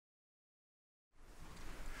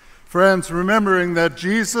Friends, remembering that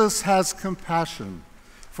Jesus has compassion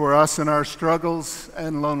for us in our struggles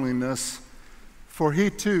and loneliness, for he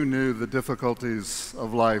too knew the difficulties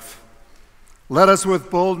of life. Let us with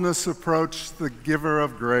boldness approach the giver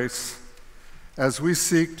of grace as we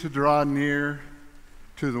seek to draw near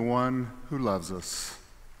to the one who loves us.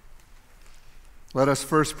 Let us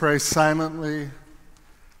first pray silently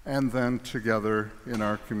and then together in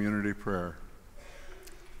our community prayer.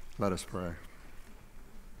 Let us pray.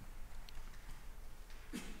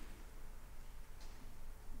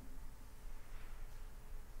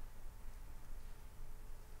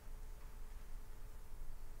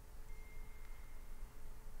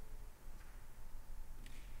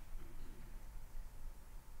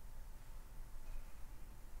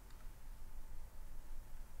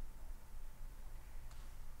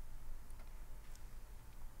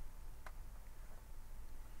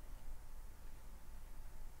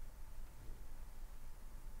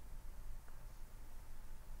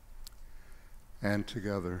 And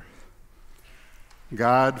together.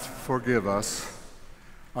 God, forgive us.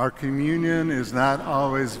 Our communion is not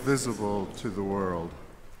always visible to the world.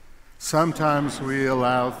 Sometimes we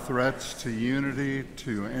allow threats to unity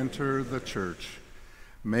to enter the church,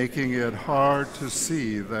 making it hard to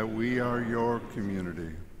see that we are your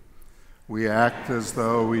community. We act as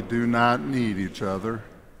though we do not need each other.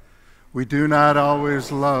 We do not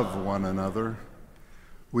always love one another.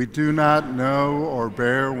 We do not know or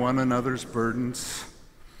bear one another's burdens.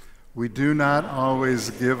 We do not always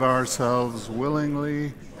give ourselves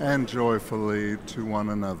willingly and joyfully to one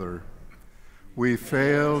another. We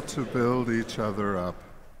fail to build each other up.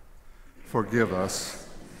 Forgive us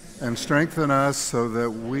and strengthen us so that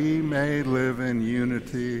we may live in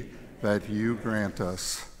unity that you grant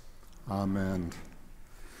us. Amen.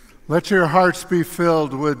 Let your hearts be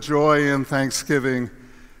filled with joy and thanksgiving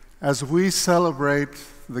as we celebrate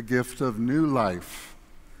the gift of new life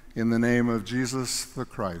in the name of Jesus the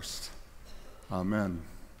Christ. Amen.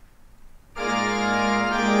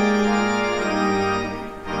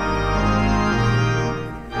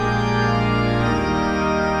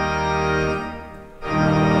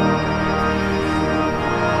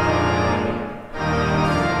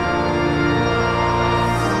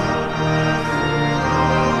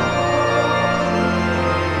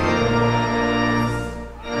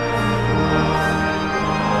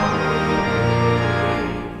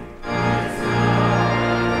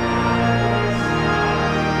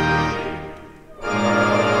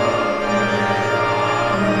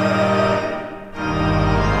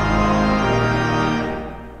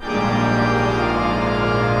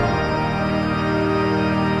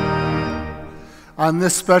 On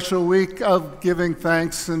this special week of giving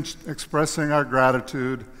thanks and expressing our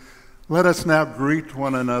gratitude, let us now greet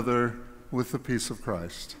one another with the peace of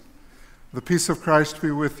Christ. The peace of Christ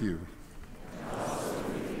be with you.